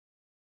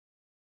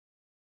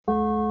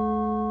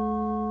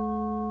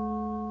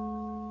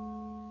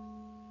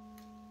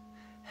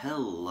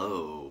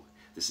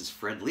This is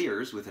Fred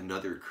Liers with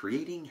another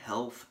Creating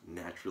Health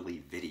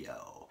Naturally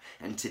video.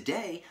 And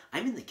today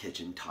I'm in the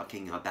kitchen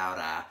talking about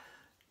a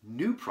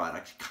new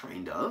product,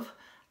 kind of.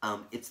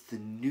 It's the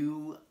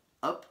new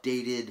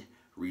updated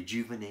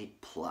Rejuvenate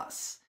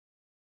Plus.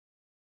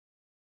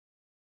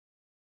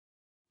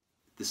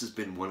 This has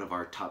been one of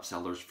our top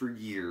sellers for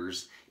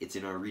years. It's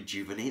in our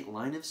Rejuvenate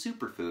line of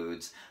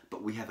superfoods,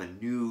 but we have a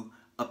new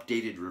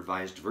updated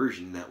revised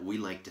version that we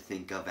like to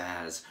think of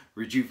as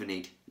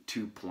Rejuvenate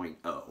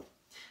 2.0.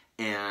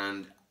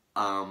 And,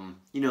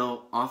 you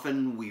know,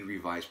 often we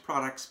revise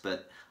products,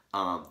 but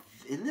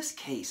in this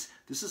case,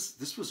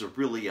 this was a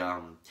really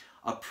a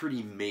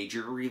pretty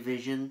major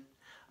revision.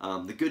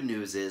 The good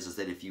news is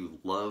that if you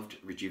loved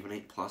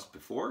Rejuvenate Plus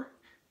before,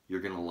 you're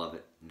going to love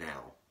it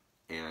now.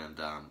 And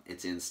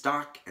it's in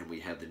stock, and we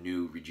have the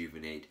new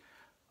Rejuvenate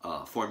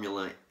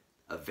formula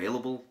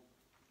available.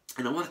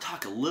 And I want to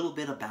talk a little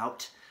bit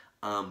about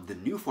the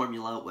new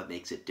formula, what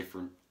makes it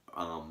different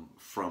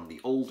from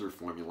the older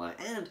formula,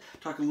 and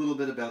talk a little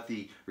bit about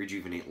the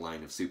Rejuvenate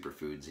line of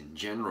superfoods in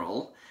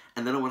general.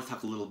 And then I want to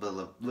talk a little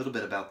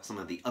bit about some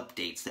of the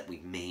updates that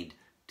we've made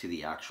to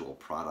the actual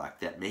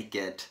product that make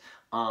it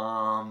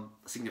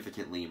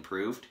significantly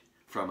improved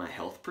from a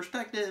health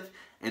perspective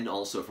and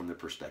also from the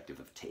perspective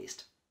of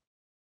taste.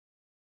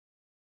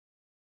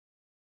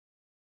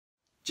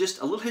 Just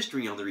a little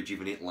history on the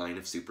Rejuvenate line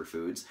of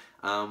superfoods.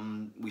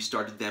 We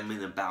started them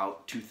in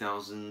about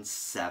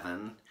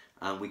 2007.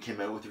 We came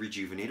out with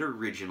Rejuvenate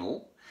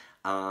Original.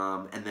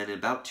 And then in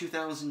about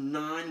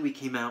 2009, we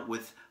came out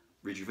with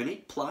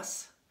Rejuvenate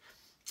Plus.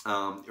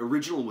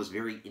 Original was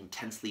very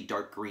intensely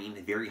dark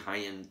green, very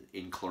high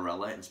in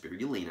chlorella and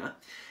spirulina.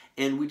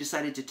 And we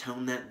decided to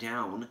tone that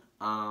down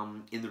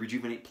in the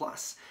Rejuvenate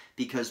Plus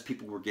because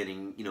people were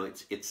getting, you know,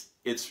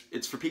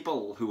 it's for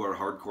people who are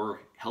hardcore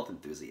health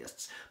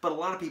enthusiasts. But a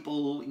lot of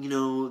people, you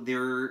know,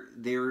 they're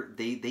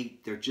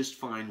just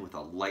fine with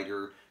a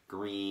lighter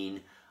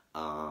green,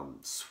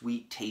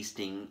 sweet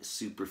tasting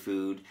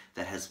superfood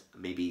that has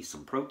maybe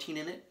some protein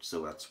in it,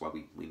 so that's why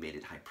we made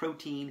it high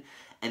protein,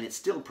 and it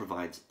still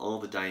provides all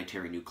the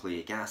dietary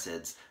nucleic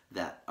acids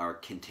that are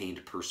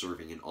contained per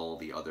serving in all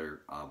the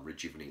other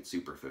Rejuvenate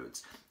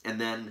superfoods. And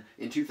then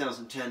in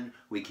 2010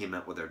 we came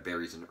out with our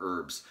berries and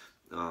herbs,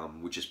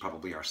 which is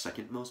probably our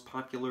second most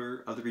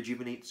popular of the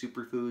Rejuvenate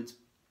superfoods,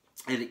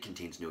 and it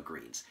contains no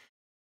greens.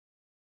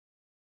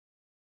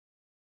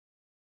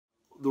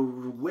 The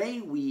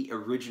way we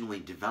originally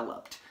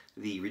developed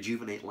the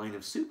Rejuvenate line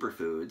of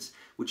superfoods,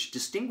 which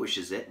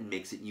distinguishes it and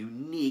makes it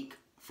unique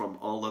from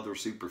all other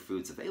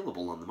superfoods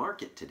available on the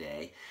market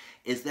today,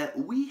 is that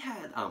we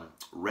had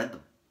read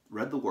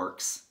the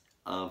works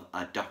of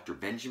Dr.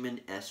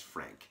 Benjamin S.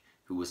 Frank,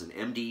 who was an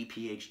MD,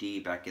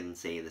 PhD back in,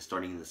 say,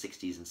 starting in the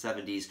 60s and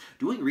 70s,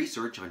 doing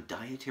research on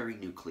dietary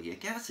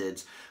nucleic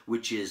acids,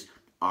 which is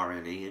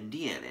RNA and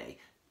DNA.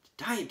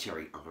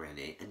 Dietary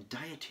RNA and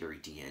dietary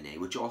DNA,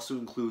 which also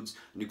includes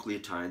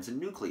nucleotides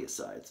and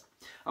nucleosides.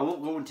 I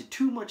won't go into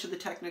too much of the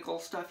technical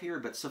stuff here,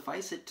 but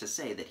suffice it to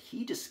say that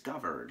he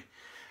discovered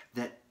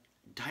that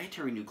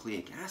dietary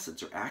nucleic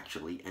acids are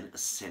actually an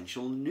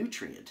essential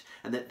nutrient,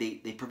 and that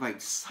they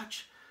provide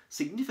such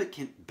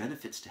significant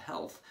benefits to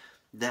health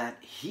that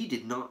he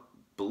did not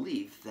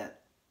believe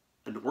that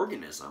an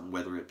organism,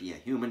 whether it be a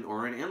human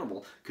or an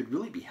animal, could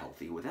really be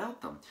healthy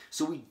without them.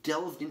 So we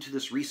delved into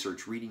this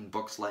research, reading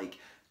books like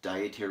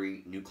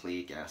Dietary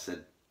Nucleic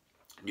Acid,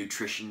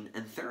 Nutrition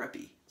and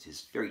Therapy. It's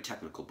his very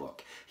technical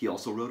book. He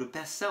also wrote a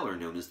bestseller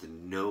known as The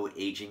No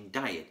Aging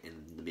Diet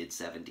in the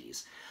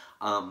mid-70s.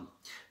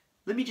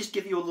 Let me just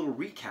give you a little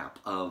recap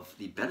of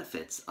the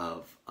benefits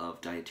of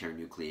dietary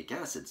nucleic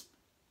acids.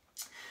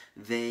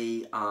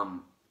 They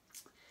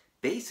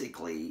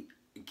basically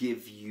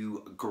give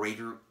you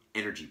greater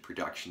energy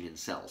production in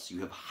cells. You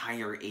have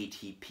higher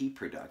ATP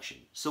production.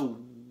 So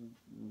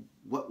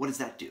what does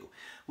that do?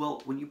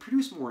 Well, when you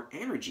produce more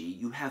energy,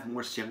 you have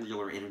more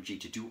cellular energy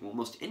to do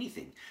almost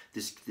anything.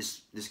 This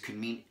could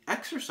mean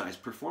exercise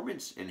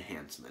performance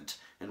enhancement.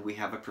 And we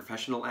have a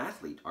professional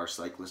athlete, our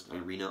cyclist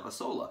Irina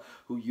Asola,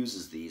 who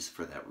uses these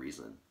for that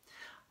reason.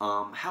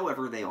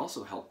 However, they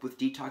also help with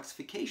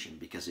detoxification,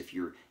 because if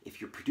you're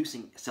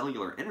producing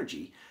cellular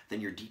energy, then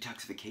your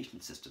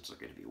detoxification systems are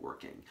going to be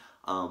working.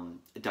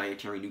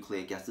 Dietary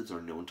nucleic acids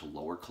are known to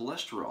lower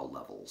cholesterol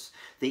levels.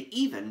 They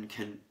even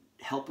can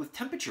help with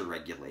temperature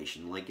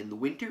regulation, like in the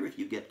winter if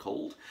you get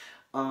cold.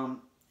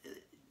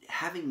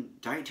 Having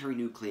dietary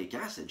nucleic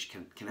acids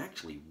can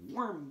actually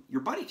warm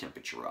your body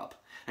temperature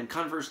up. And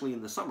conversely,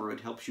 in the summer,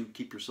 it helps you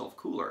keep yourself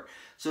cooler.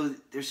 So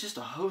there's just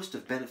a host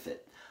of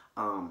benefit.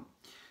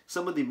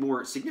 Some of the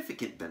more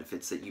significant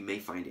benefits that you may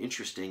find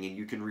interesting, and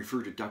you can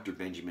refer to Dr.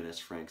 Benjamin S.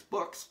 Frank's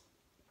books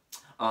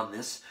on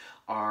this,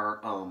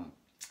 are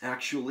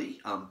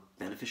actually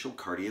beneficial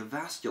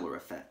cardiovascular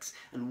effects.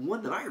 And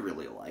one that I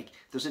really like,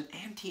 there's an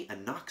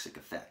anti-anoxic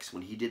effects.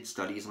 When he did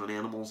studies on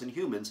animals and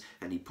humans,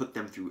 and he put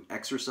them through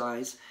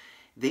exercise,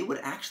 they would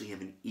actually have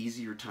an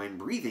easier time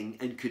breathing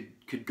and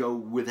could go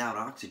without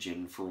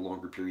oxygen for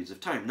longer periods of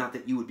time. Not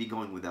that you would be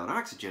going without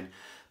oxygen,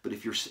 But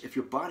if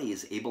your body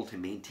is able to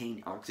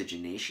maintain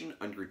oxygenation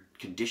under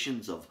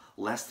conditions of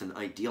less than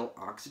ideal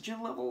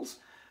oxygen levels,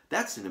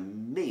 that's an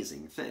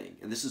amazing thing.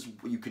 And this is,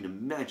 you can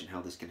imagine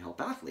how this can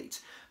help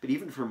athletes. But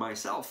even for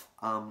myself,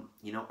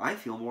 you know, I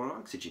feel more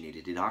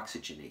oxygenated. It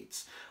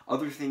oxygenates.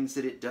 Other things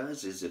that it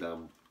does is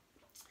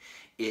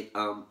it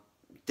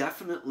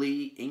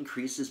definitely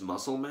increases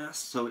muscle mass.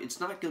 So it's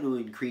not going to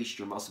increase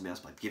your muscle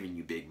mass by giving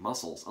you big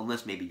muscles,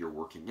 unless maybe you're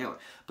working out.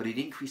 But it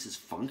increases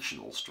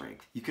functional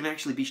strength. You can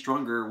actually be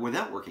stronger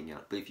without working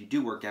out. But if you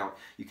do work out,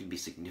 you can be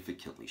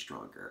significantly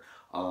stronger.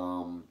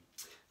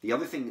 The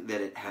other thing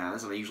that it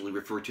has, and I usually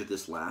refer to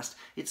this last,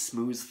 it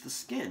smooths the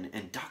skin.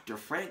 And Dr.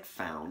 Frank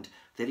found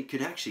that it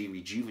could actually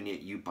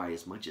rejuvenate you by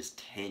as much as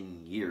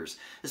 10 years,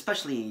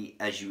 especially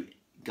as you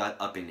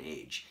got up in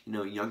age. You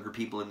know, younger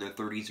people in their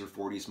 30s or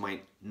 40s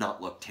might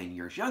not look 10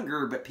 years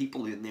younger, but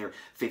people in their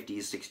 50s,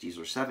 60s,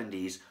 or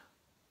 70s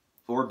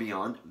or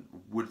beyond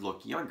would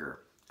look younger.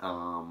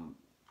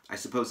 I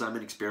suppose I'm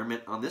an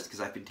experiment on this because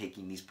I've been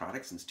taking these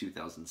products since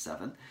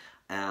 2007,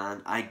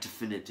 and I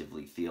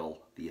definitively feel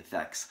the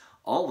effects,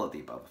 all of the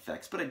above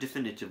effects, but I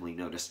definitively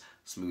notice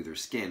smoother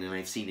skin, and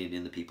I've seen it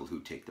in the people who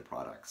take the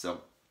product.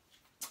 So,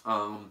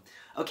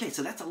 okay,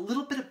 so that's a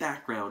little bit of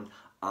background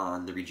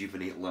on the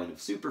Rejuvenate line of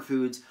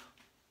superfoods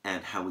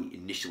and how we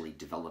initially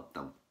developed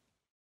them.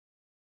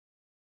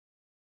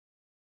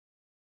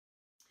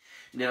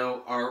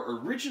 Now, our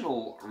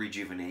original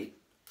Rejuvenate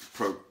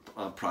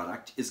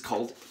product is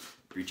called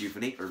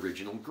Rejuvenate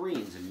Original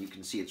Greens, and you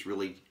can see it's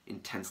really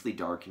intensely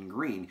dark and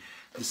green.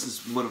 This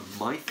is one of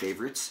my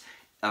favorites.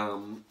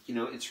 You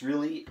know, it's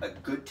really a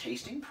good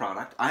tasting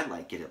product. I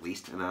like it, at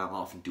least, and I'll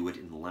often do it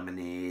in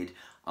lemonade,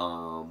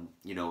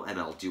 you know, and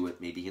I'll do it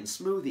maybe in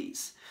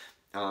smoothies.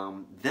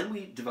 Then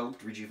we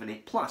developed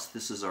Rejuvenate Plus.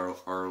 This is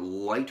our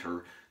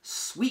lighter,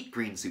 sweet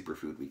green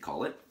superfood, we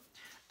call it.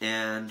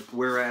 And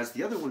whereas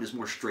the other one is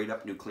more straight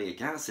up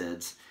nucleic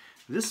acids,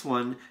 this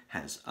one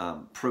has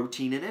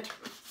protein in it.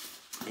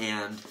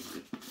 And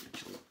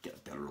actually get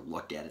a better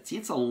look at it. See,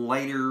 it's a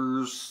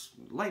lighter,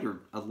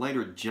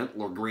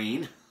 gentler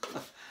green.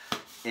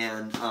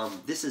 And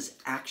this is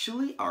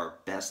actually our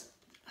best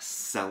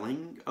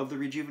selling of the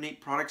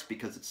Rejuvenate products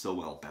because it's so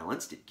well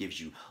balanced. It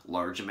gives you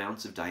large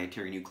amounts of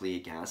dietary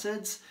nucleic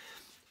acids.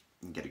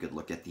 You can get a good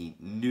look at the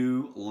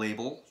new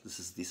label. This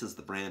is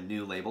the brand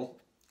new label.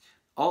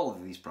 All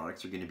of these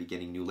products are going to be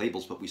getting new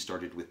labels, but we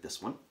started with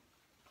this one.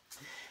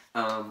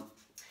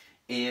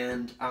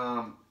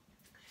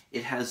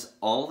 It has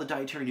all the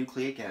dietary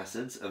nucleic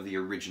acids of the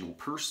original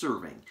per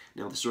serving.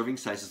 Now the serving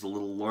size is a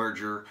little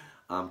larger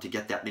to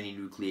get that many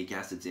nucleic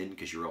acids in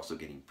because you're also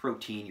getting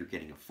protein, you're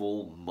getting a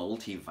full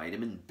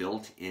multivitamin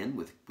built in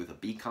with a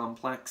B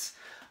complex.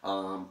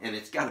 And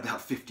it's got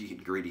about 50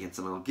 ingredients,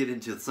 and I'll get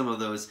into some of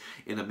those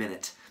in a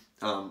minute.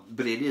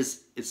 But it's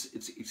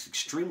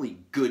extremely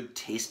good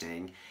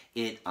tasting.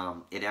 It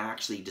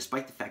actually,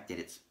 despite the fact that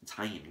it's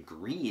high in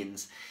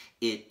greens,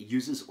 it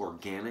uses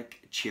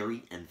organic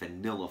cherry and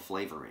vanilla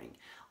flavoring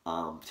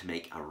to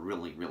make a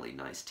really, really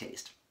nice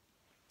taste.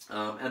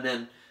 And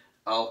then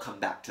I'll come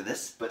back to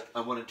this, but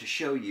I wanted to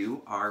show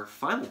you our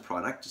final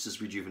product. This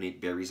is Rejuvenate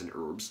Berries and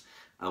Herbs.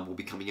 We'll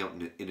be coming out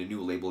in a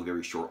new label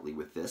very shortly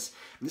with this.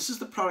 And this is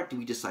the product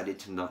we decided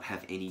to not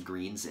have any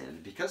greens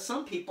in because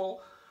some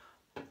people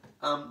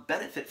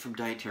benefit from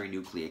dietary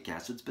nucleic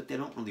acids, but they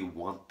don't really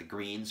want the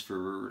greens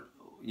for,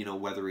 you know,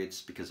 whether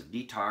it's because of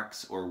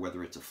detox or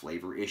whether it's a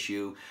flavor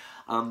issue.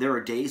 There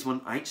are days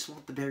when I just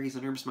want the berries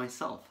and herbs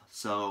myself.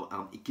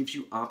 So it gives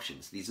you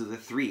options. These are the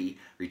 3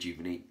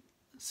 Rejuvenate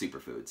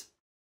superfoods.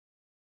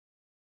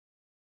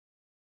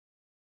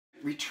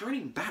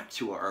 Returning back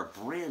to our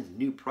brand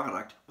new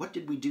product, what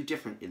did we do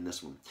different in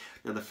this one?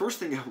 Now the first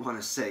thing I want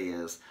to say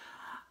is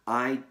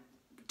I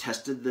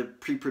tested the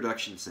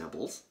pre-production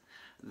samples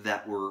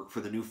that were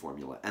for the new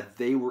formula, and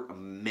they were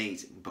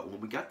amazing. But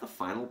when we got the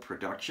final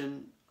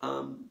production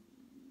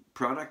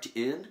product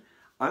in,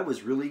 I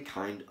was really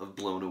kind of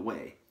blown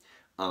away.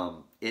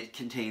 It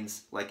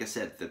contains, like I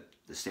said,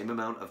 the same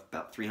amount of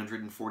about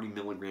 340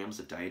 milligrams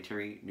of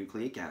dietary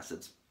nucleic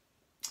acids,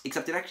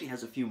 except it actually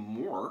has a few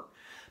more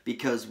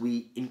because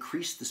we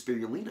increased the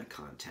spirulina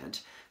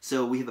content.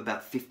 So we have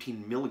about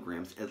 15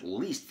 milligrams, at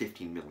least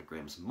 15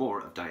 milligrams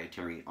more of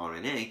dietary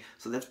RNA.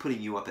 So that's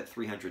putting you up at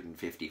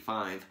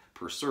 355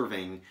 per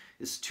serving,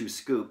 is 2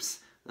 scoops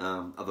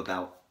of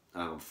about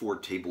 4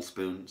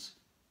 tablespoons.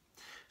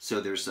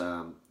 So there's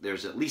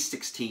at least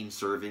 16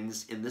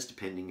 servings in this,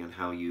 depending on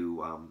how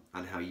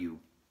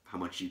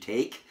much you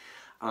take.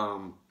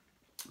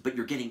 But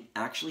you're getting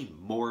actually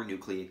more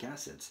nucleic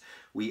acids.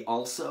 We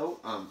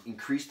also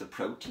increased the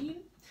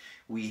protein.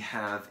 We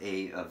have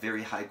a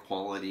very high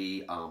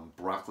quality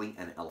broccoli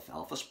and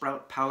alfalfa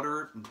sprout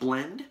powder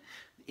blend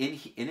in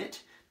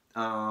it.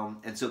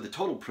 And so the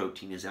total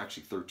protein is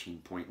actually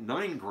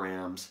 13.9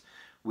 grams,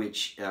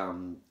 which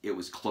it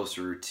was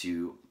closer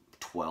to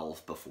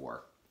 12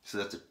 before. So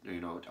that's, it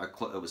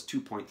was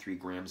 2.3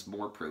 grams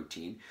more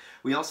protein.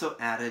 We also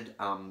added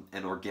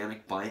an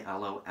organic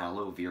BioAloe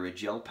aloe vera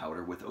gel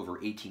powder with over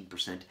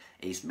 18%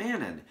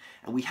 acemannan.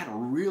 And we had a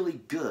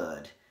really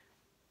good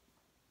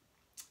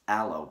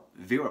aloe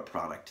vera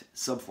product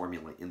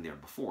subformula in there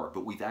before,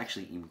 but we've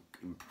actually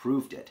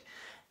improved it.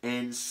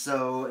 And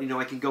so,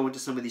 I can go into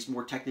some of these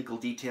more technical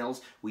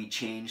details. We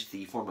changed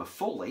the form of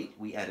folate.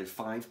 We added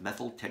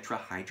 5-methyl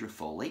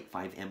tetrahydrofolate,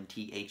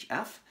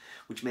 5-MTHF,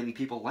 which many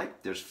people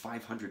like. There's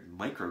 500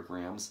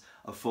 micrograms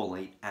of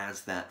folate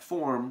as that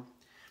form,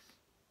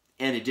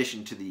 in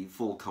addition to the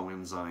full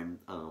coenzyme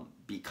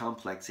B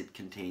complex it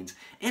contains,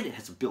 and it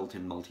has a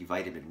built-in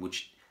multivitamin,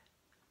 which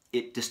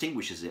it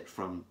distinguishes it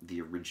from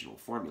the original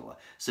formula.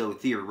 So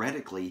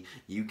theoretically,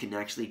 you can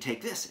actually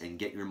take this and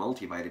get your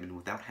multivitamin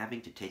without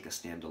having to take a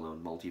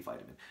standalone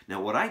multivitamin.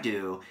 Now what I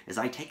do is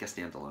I take a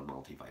standalone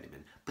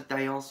multivitamin, but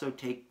I also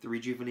take the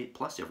Rejuvenate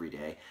Plus every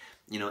day.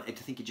 I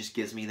think it just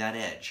gives me that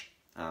edge.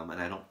 And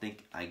I don't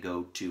think I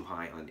go too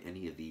high on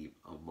any of the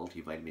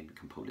multivitamin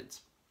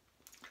components.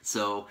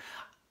 So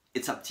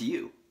it's up to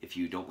you. If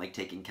you don't like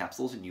taking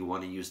capsules and you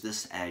want to use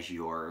this as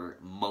your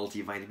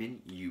multivitamin,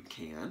 you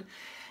can.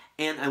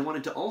 And I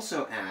wanted to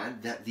also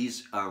add that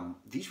these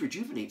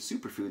Rejuvenate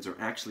superfoods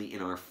are actually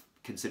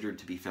considered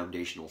to be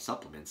foundational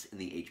supplements in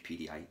the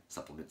HPDI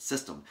supplement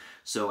system.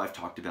 So I've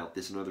talked about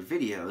this in other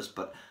videos,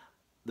 but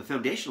the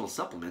foundational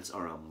supplements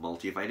are a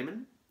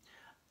multivitamin,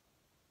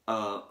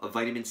 a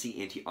vitamin C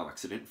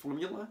antioxidant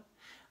formula,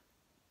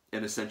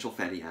 an essential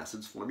fatty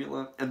acids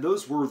formula, and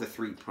those were the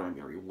 3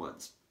 primary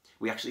ones.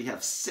 We actually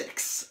have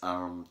 6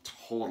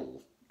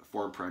 total,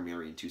 4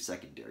 primary and 2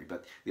 secondary,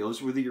 but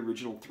those were the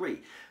original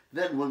 3.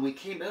 Then when we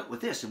came out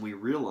with this and we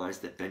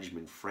realized that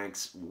Benjamin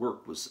Frank's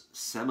work was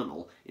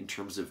seminal in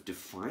terms of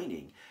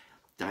defining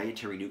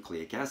dietary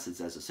nucleic acids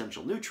as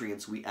essential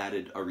nutrients, we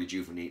added a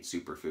Rejuvenate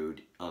superfood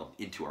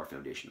into our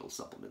foundational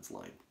supplements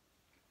line.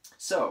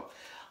 So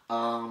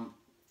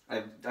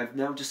I've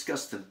now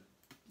discussed the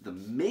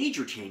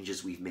major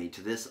changes we've made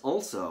to this.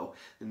 Also,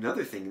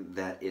 another thing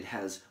that it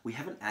has, we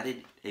haven't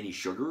added any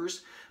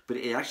sugars, but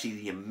it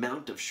actually, the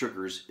amount of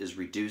sugars is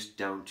reduced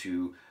down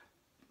to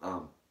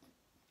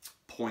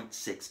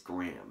 0.6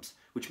 grams,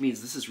 which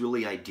means this is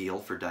really ideal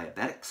for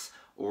diabetics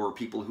or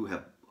people who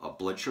have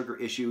blood sugar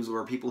issues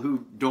or people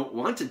who don't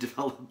want to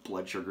develop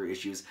blood sugar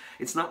issues.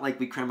 It's not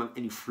like we cram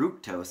any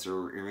fructose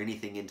or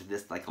anything into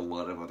this like a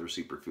lot of other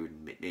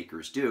superfood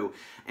makers do,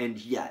 and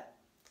yet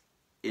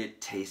it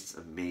tastes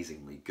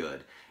amazingly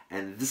good.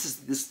 And this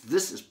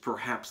is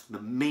perhaps the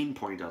main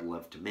point I'd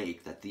love to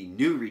make, that the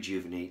new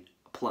Rejuvenate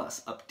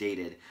Plus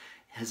updated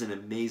has an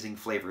amazing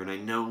flavor. And I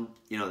know,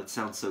 it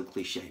sounds so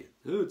cliche.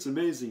 Oh, it's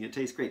amazing, it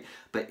tastes great.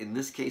 But in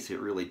this case, it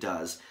really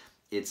does.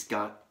 It's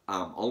got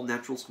all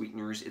natural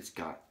sweeteners. It's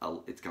got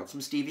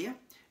some stevia.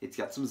 It's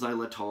got some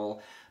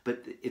xylitol.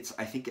 But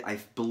I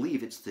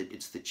believe it's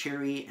the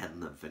cherry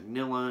and the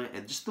vanilla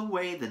and just the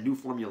way the new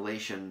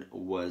formulation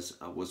was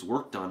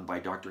worked on by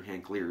Dr.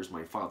 Hank Liers,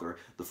 my father,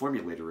 the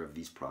formulator of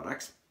these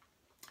products.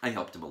 I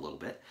helped him a little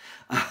bit.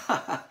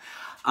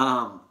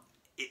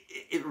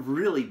 It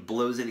really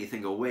blows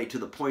anything away to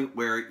the point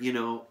where,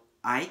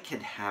 I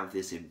could have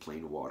this in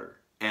plain water.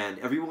 And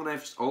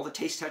all the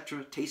taste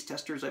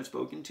testers I've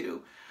spoken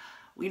to,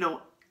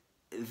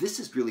 this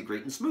is really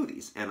great in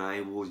smoothies. And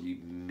I will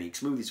make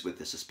smoothies with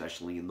this,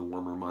 especially in the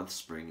warmer months,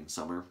 spring and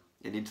summer,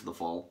 and into the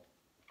fall.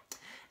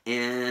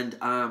 And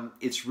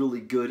it's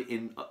really good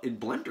in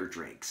blender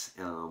drinks,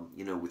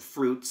 with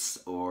fruits,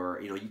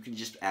 or, you can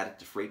just add it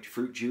to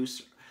fruit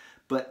juice.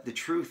 But the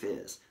truth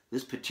is,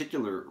 this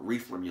particular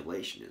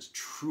reformulation is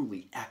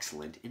truly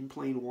excellent in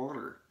plain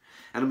water.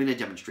 And I'm going to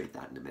demonstrate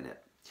that in a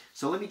minute.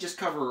 So let me just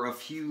cover a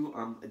few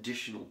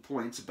additional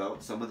points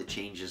about some of the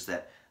changes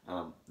that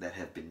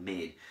have been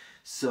made.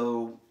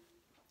 So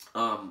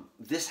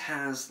this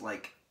has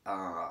like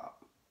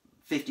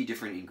 50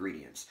 different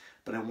ingredients,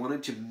 but I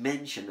wanted to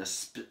mention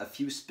a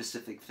few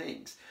specific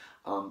things.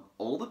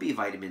 All the B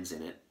vitamins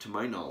in it, to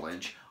my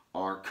knowledge,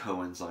 are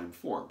coenzyme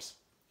forms,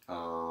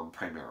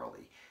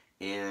 primarily.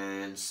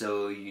 And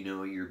so,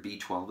 your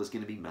B12 is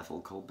going to be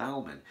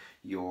methylcobalamin.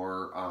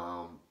 Your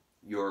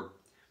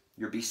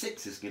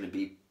B6 is going to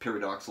be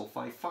pyridoxal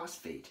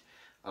 5-phosphate.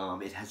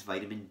 It has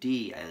vitamin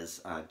D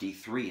as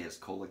D3 as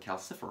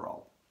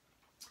cholecalciferol.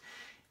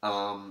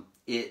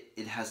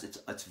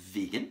 It's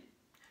vegan,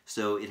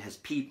 so it has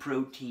pea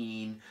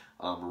protein,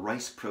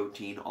 rice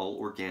protein, all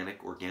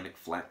organic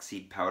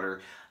flaxseed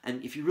powder.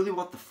 And if you really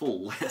want the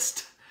full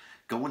list,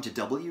 go on to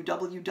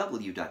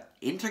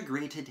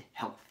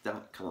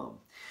www.integratedhealth.com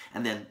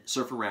and then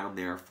surf around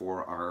there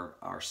for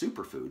our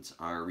superfoods,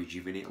 our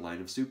Rejuvenate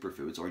line of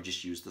superfoods, or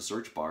just use the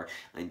search bar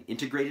on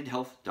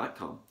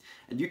integratedhealth.com.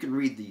 And you can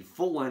read the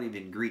full line of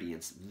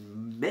ingredients,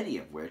 many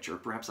of which, or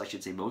perhaps I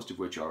should say most of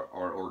which, are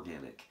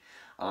organic.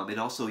 It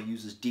also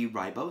uses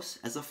D-ribose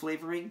as a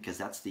flavoring, because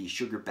that's the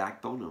sugar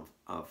backbone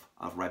of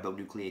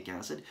ribonucleic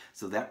acid.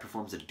 So that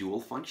performs a dual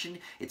function.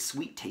 It's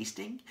sweet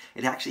tasting.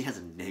 It actually has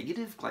a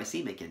negative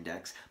glycemic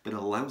index, but it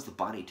allows the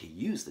body to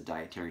use the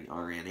dietary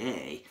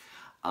RNA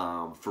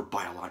for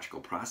biological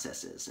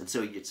processes. And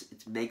so it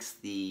makes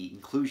the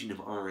inclusion of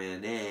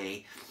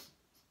RNA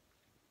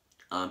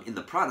in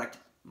the product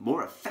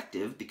more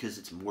effective because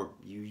it's more,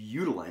 you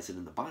utilize it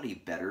in the body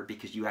better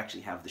because you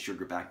actually have the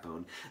sugar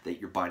backbone that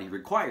your body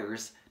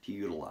requires to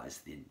utilize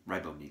the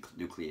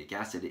ribonucleic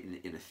acid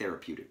in a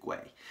therapeutic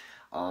way.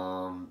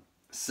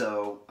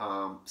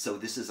 So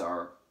this is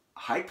our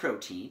high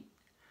protein,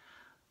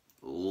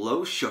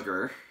 low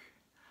sugar,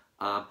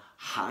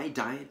 high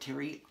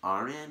dietary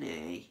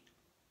RNA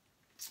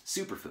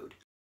superfood.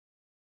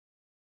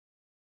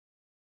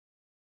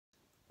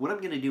 What I'm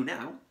going to do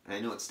now, I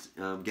know it's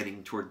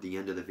getting toward the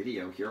end of the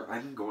video here,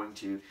 I'm going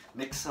to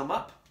mix some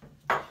up.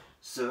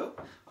 So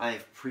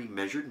I've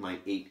pre-measured my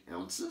 8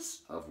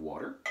 ounces of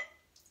water.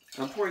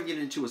 I'm pouring it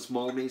into a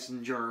small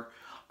mason jar.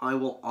 I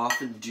will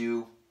often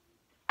do,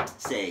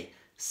 say,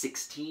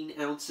 16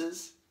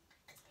 ounces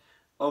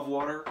of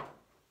water,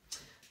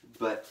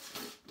 but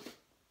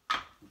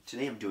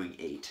today I'm doing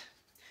 8.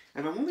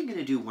 And I'm only going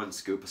to do 1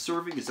 scoop. A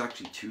serving is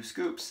actually 2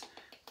 scoops,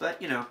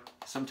 but you know,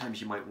 sometimes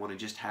you might want to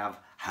just have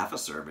half a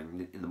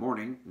serving in the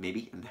morning,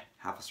 maybe, and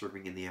half a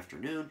serving in the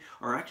afternoon,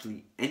 or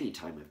actually any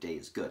time of day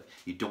is good.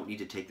 You don't need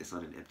to take this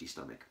on an empty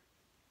stomach.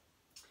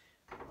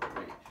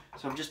 Alright,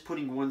 so I'm just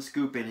putting 1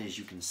 scoop in, as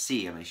you can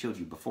see, and I showed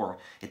you before.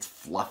 It's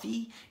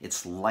fluffy,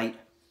 it's light,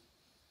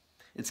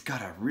 it's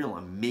got a real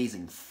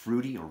amazing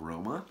fruity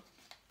aroma.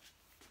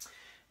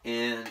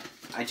 And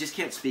I just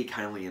can't speak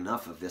highly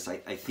enough of this. I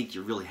think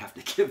you really have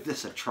to give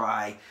this a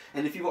try.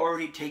 And if you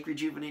already take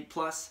Rejuvenate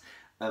Plus,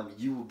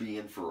 you will be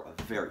in for a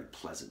very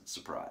pleasant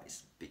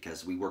surprise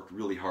because we worked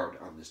really hard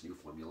on this new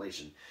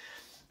formulation.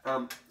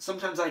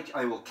 Sometimes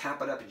I will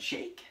cap it up and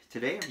shake.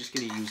 Today I'm just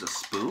going to use a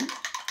spoon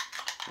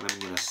and I'm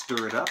going to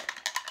stir it up.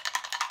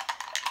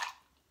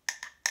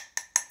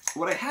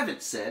 What I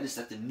haven't said is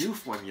that the new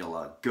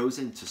formula goes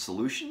into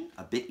solution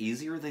a bit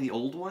easier than the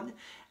old one,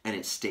 and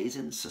it stays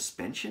in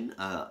suspension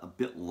a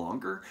bit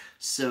longer,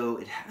 so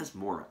it has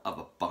more of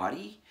a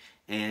body,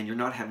 and you're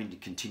not having to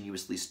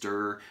continuously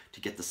stir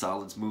to get the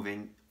solids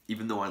moving,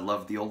 even though I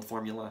love the old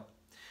formula.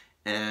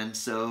 And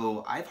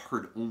so I've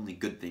heard only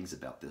good things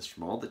about this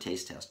from all the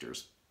taste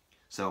testers.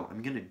 So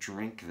I'm going to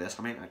drink this.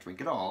 I might not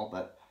drink it all,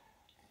 but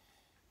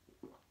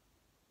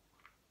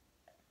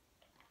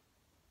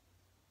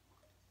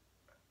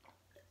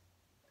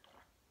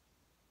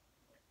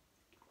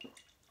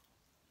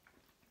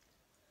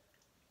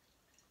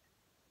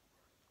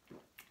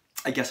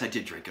I guess I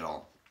did drink it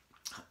all.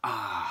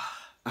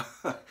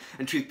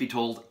 And truth be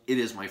told, it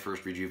is my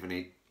first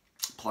Rejuvenate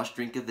Plus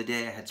drink of the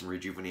day. I had some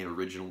Rejuvenate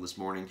Original this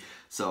morning,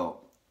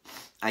 so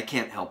I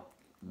can't help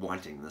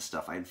wanting this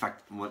stuff. In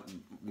fact, when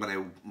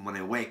I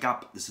wake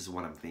up, this is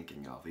what I'm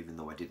thinking of, even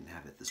though I didn't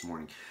have it this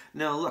morning.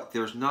 Now look,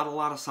 there's not a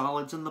lot of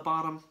solids in the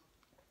bottom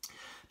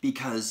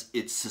because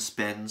it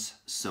suspends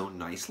so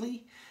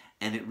nicely,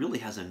 and it really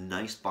has a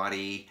nice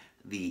body.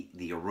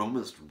 The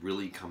aromas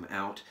really come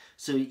out,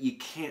 so you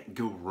can't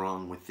go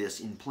wrong with this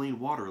in plain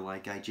water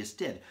like I just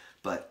did.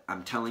 But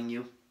I'm telling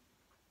you,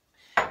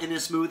 in a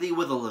smoothie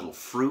with a little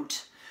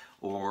fruit,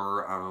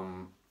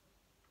 or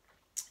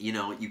you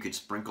know, you could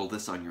sprinkle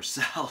this on your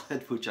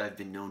salad, which I've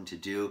been known to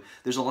do.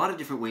 There's a lot of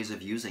different ways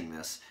of using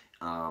this.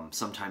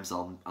 Sometimes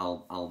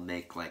I'll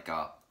make like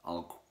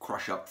I'll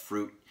crush up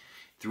fruit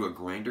through a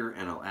grinder,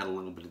 and I'll add a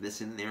little bit of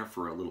this in there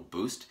for a little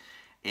boost,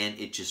 and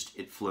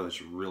it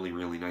flows really,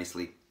 really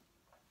nicely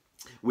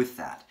with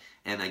that.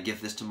 And I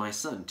give this to my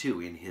son too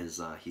in his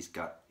he's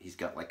got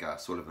like a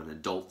sort of an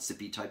adult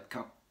sippy type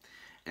cup,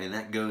 and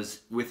that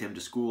goes with him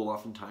to school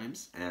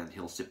oftentimes, and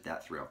he'll sip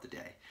that throughout the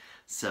day.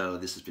 So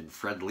this has been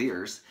Fred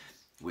Liers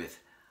with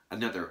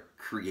another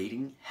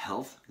Creating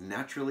Health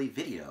Naturally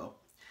video,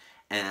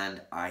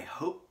 and I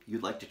hope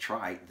you'd like to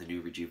try the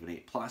new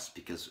Rejuvenate Plus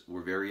because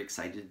we're very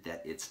excited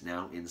that it's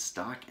now in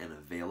stock and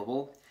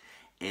available,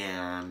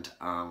 and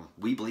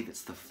we believe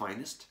it's the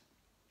finest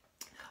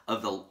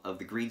of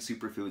the green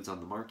superfoods on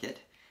the market.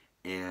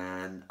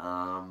 And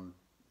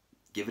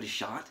give it a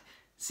shot,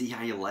 see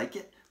how you like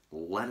it,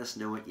 let us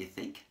know what you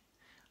think.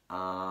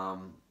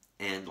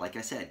 And like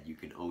I said, you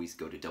can always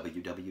go to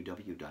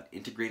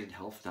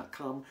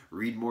www.integratedhealth.com,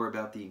 read more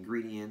about the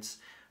ingredients,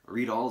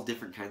 read all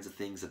different kinds of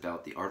things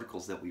about the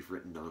articles that we've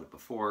written on it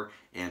before,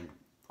 and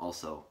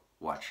also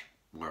watch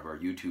more of our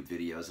YouTube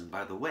videos. And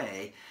by the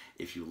way,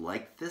 if you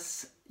like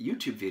this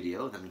YouTube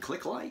video, then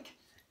click like,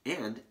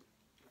 and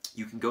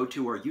you can go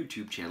to our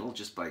YouTube channel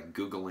just by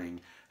Googling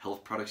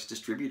Health Products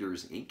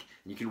Distributors, Inc.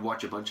 And you can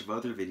watch a bunch of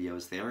other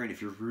videos there. And if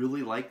you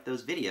really like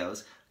those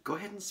videos, go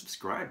ahead and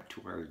subscribe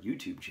to our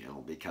YouTube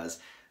channel,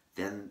 because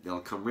then they'll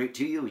come right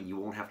to you and you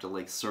won't have to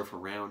like surf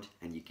around,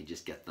 and you can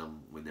just get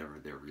them whenever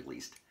they're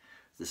released.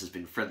 This has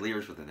been Fred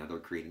Liers with another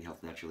Creating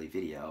Health Naturally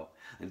video.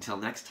 Until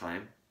next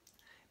time,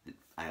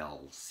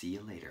 I'll see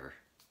you later.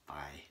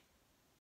 Bye.